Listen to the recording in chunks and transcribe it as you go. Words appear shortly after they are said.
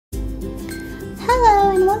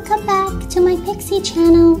welcome back to my Pixie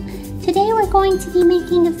channel. Today we're going to be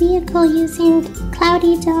making a vehicle using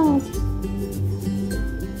cloudy dough.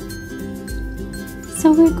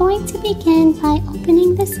 So we're going to begin by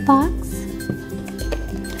opening this box.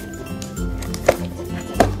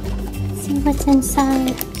 See what's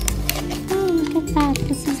inside. Oh, look at that.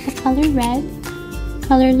 This is the color red.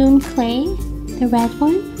 COLORLOON clay, the red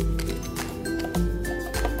one.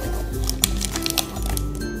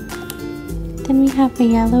 Then we have a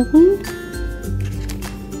yellow one.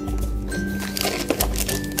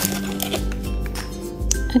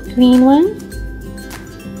 A green one.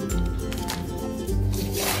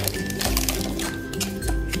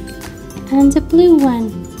 And a blue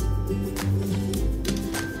one.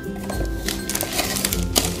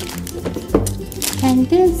 And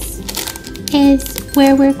this is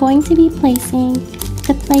where we're going to be placing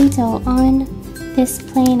the play-doh on this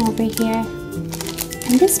plane over here.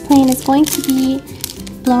 And this plane is going to be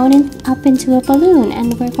blown up into a balloon,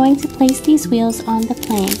 and we're going to place these wheels on the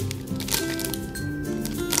plane.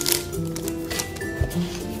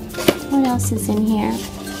 What else is in here?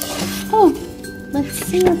 Oh, let's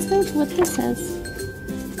see what this is.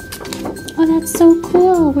 Oh, that's so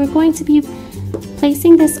cool. We're going to be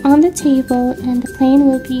placing this on the table, and the plane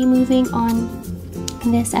will be moving on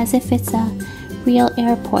this as if it's a real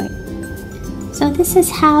airport. So this is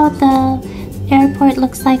how the airport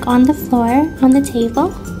looks like on the floor, on the table,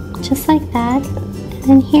 just like that. And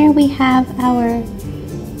then here we have our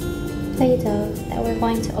play-doh that we're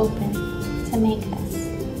going to open to make this.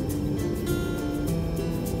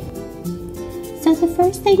 So the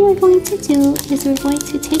first thing we're going to do is we're going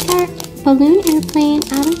to take our balloon airplane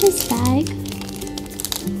out of this bag.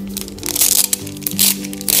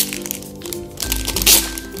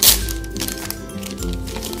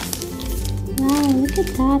 Wow, look at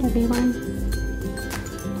that, everyone.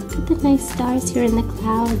 Look at the nice stars here in the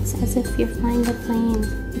clouds, as if you're flying the plane.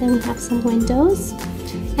 Then we have some windows,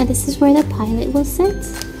 and this is where the pilot will sit.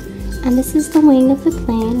 And this is the wing of the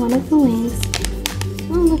plane, one of the wings.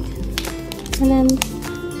 Oh, look. And then,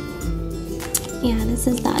 yeah, this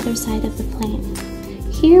is the other side of the plane.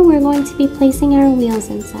 Here we're going to be placing our wheels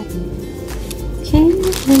inside. Okay,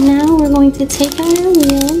 and now we're going to take out our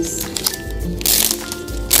wheels.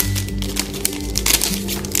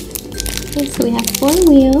 Okay, so we have 4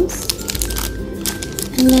 wheels,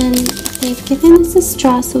 and then they've given us a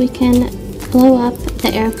straw so we can blow up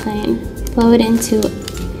the airplane, blow it into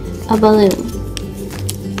a balloon.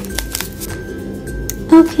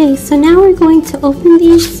 Okay, so now we're going to open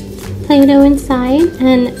these play-doh inside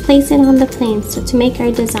and place it on the plane so to make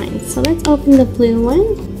our design. So let's open the blue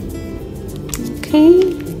one.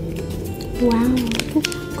 Okay, wow, look at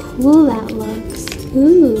how cool that looks.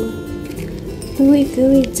 Ooh. Gooey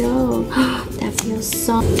gooey dough. That feels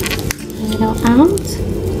so. A little out.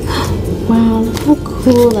 Wow, look how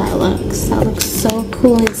cool that looks. That looks so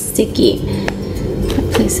cool and sticky.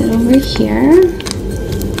 I'll place it over here.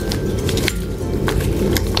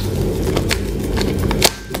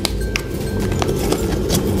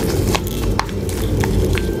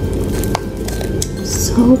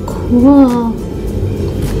 So cool.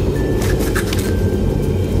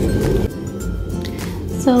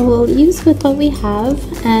 So we'll use with what we have,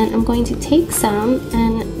 and I'm going to take some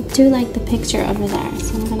and do like the picture over there.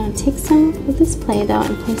 So I'm going to take some of this play-doh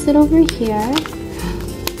and place it over here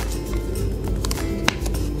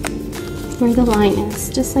where the line is,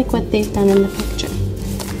 just like what they've done in the picture.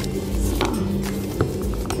 So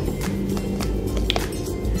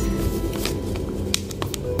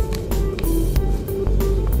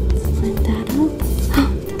line that up. That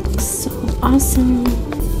looks so awesome.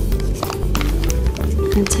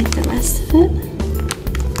 And take the rest of it.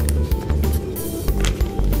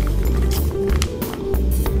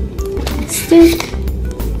 Stick.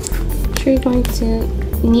 I'm sure you're going to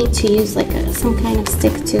need to use like some kind of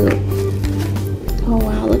stick to. Oh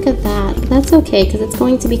wow, look at that. That's okay because it's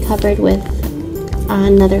going to be covered with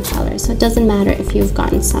another color, so it doesn't matter if you've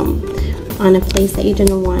gotten some on a place that you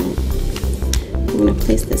didn't want it. I'm going to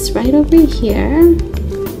place this right over here.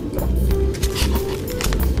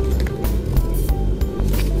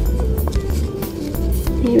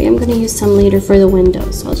 Maybe I'm going to use some later for the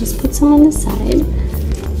windows, so I'll just put some on the side,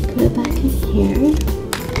 put it back in here,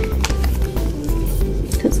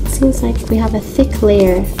 because it seems like we have a thick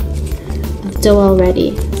layer of dough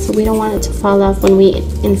already, so we don't want it to fall off when we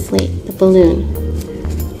inflate the balloon.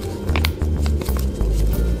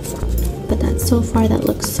 But that so far, that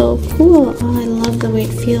looks so cool. Oh, I love the way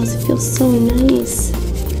it feels so nice.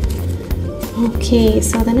 Okay,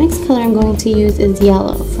 so the next color I'm going to use is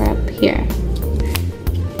yellow for up here.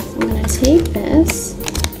 So I'm going to take this,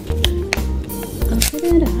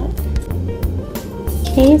 open it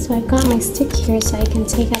Okay, so I've got my stick here so I can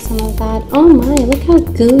take out some of that. Oh my, look how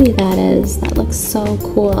gooey that is. That looks so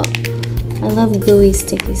cool. I love gooey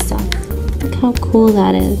sticky stuff. Look how cool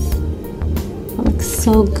that is. That looks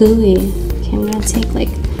so gooey. Okay, I'm gonna take like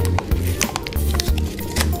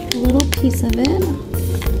a little piece of it.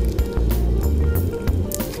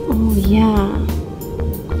 Oh yeah.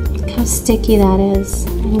 Look how sticky that is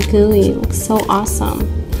and gooey. It looks so awesome.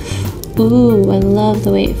 Ooh, I love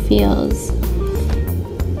the way it feels.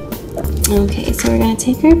 Okay, so we're gonna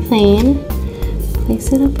take our plane,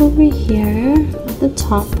 place it up over here at the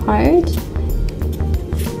top part.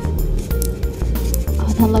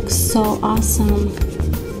 Oh, that looks so awesome.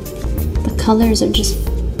 The colors are just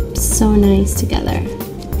so nice together.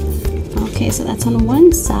 Okay, so that's on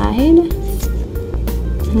one side.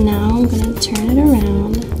 And now I'm gonna turn it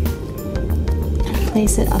around and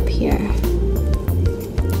place it up here.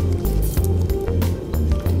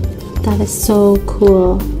 That is so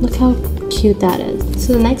cool. Look how cute that is.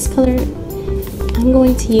 So the next color I'm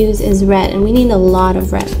going to use is red, and we need a lot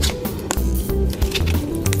of red.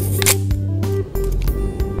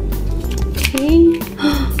 Okay.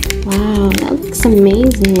 Wow, that looks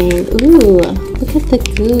amazing. Ooh, look at the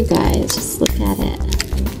goo, guys. Just look at it.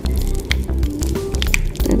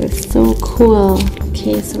 That is so cool.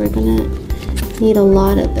 Okay, so we're gonna need a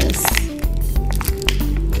lot of this.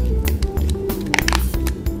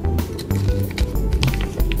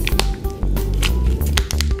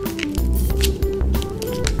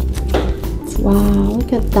 Wow,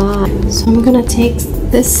 look at that. So I'm gonna take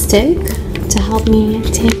this stick to help me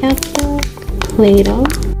take out the play-doh.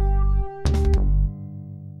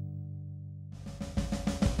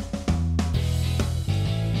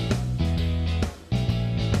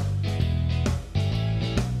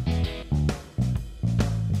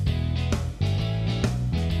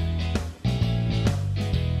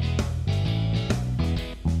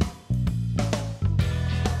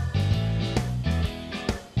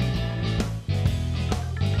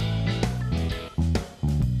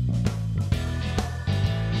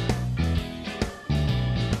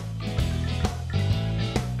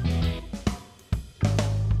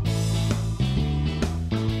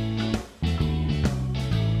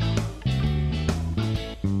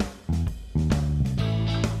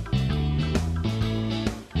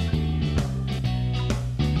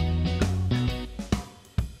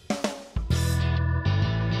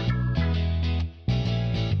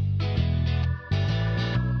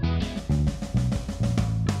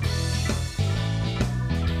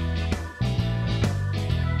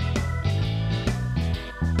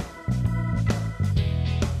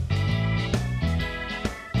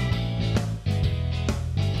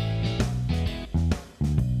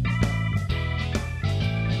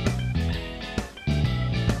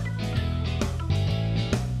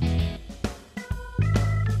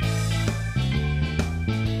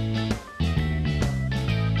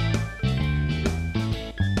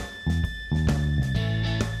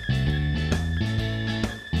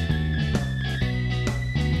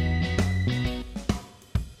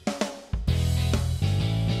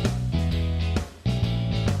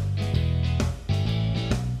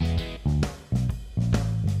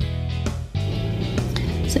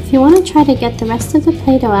 So if you want to try to get the rest of the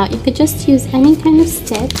Play-Doh out, you could just use any kind of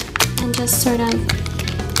stick and just sort of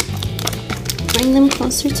bring them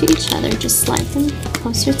closer to each other. Just slide them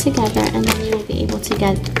closer together, and then you will be able to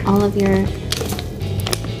get all of your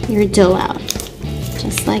dough out,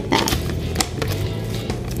 just like that.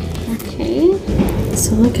 Okay,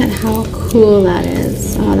 so look at how cool that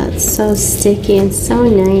is. Oh, that's so sticky and so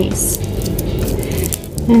nice.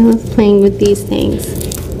 I love playing with these things.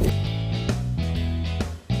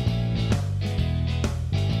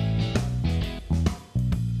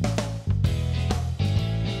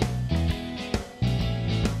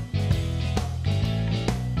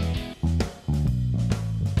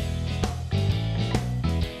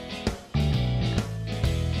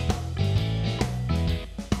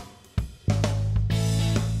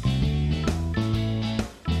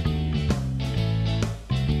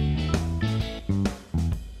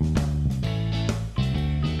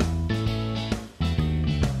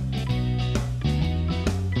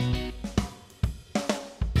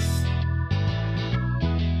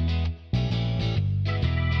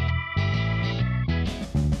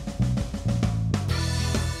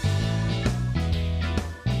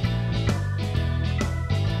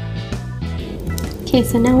 Okay,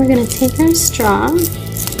 so now we're going to take our straw,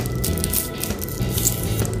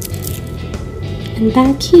 and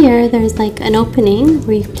back here there's like an opening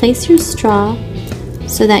where you place your straw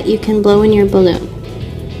so that you can blow in your balloon,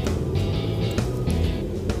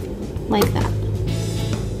 like that.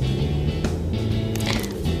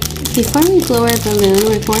 before we blow our balloon,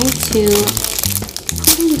 we're going to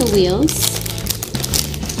put in the wheels.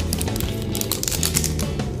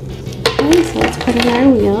 Okay, so let's put in our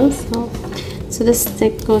wheels. So this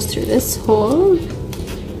stick goes through this hole.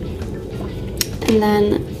 And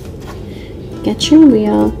then get your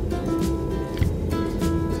wheel,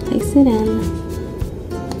 place it in.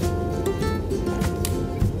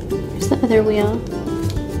 Here's the other wheel.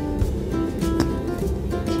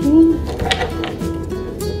 Okay.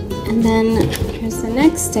 And then here's the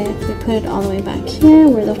next stick. We put it all the way back here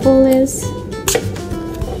where the hole is.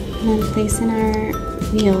 And then place in our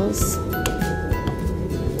wheels.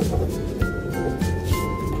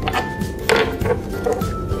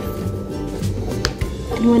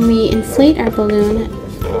 And when we inflate our balloon,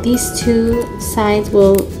 these two sides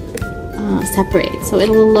will separate, so it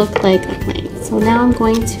will look like a plane. So now I'm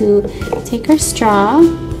going to take our straw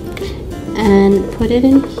and put it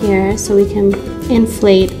in here so we can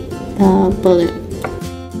inflate the balloon.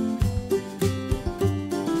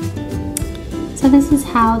 So this is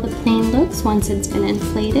how the plane looks once it's been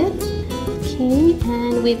inflated. Okay,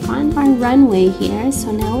 and we've gotten our runway here,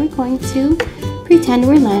 so now we're going to pretend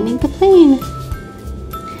we're landing the plane.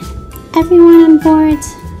 Everyone on board,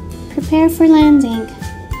 prepare for landing.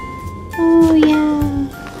 Oh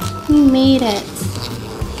yeah, we made it.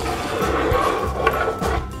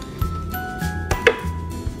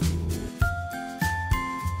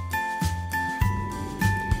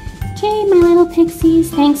 Okay, my little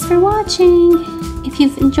pixies, thanks for watching. If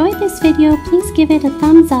you've enjoyed this video, please give it a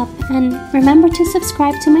thumbs up and remember to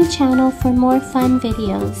subscribe to my channel for more fun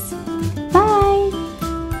videos.